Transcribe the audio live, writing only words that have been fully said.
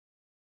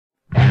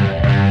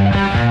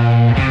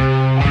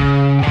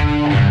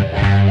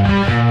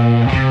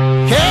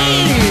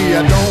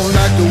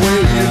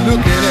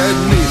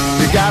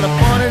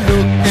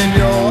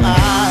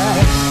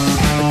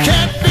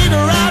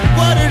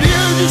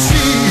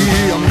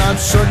I'm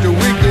such a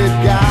wicked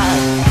guy.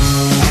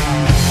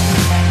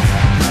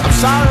 I'm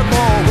sorry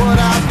for what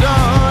I've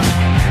done.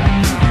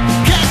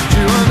 Can't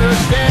you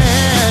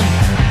understand?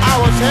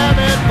 I was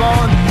having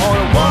fun on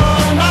a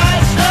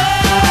one-night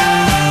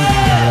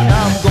stand.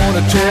 I'm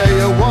gonna tell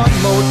you one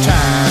more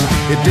time,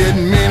 it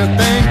didn't mean a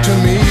thing to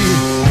me.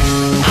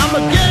 I'm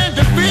beginning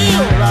to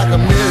feel like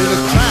a minute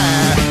of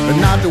crime, but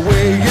not the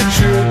way it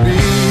should be.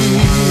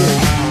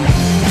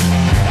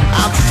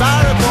 I'm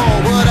sorry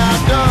for what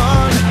I've done.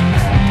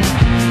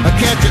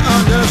 Can't you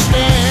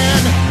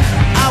understand?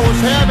 I was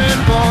having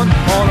fun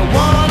on a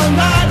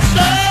one-night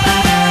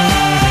stand.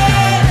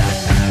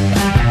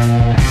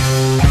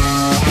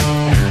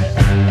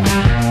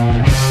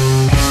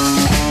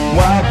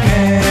 Why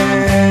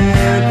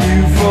can't you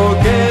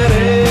forget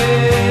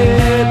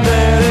it?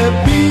 Let it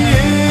be,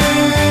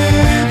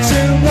 it's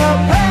in the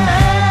past.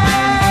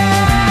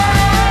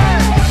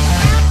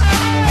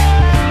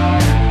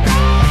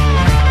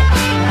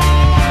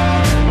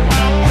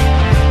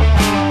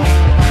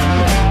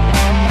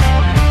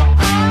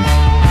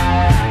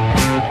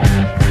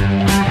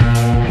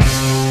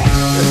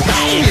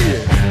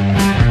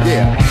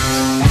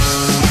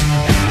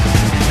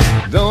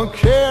 Don't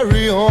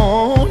carry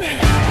on,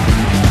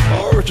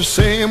 or it's the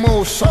same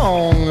old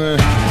song.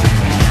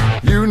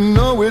 You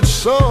know it's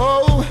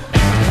so,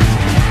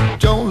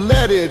 don't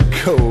let it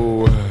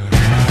go.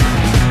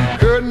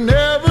 Hurt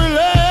never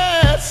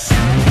lasts,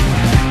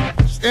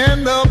 it's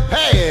in the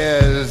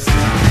past.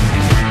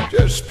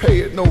 Just pay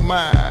it no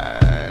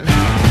mind.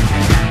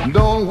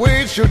 Don't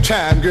waste your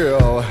time,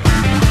 girl.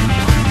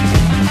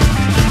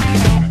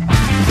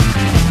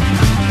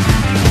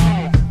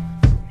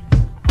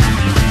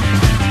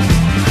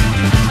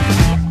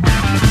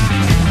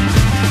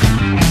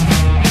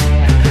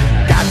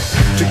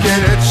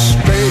 Get it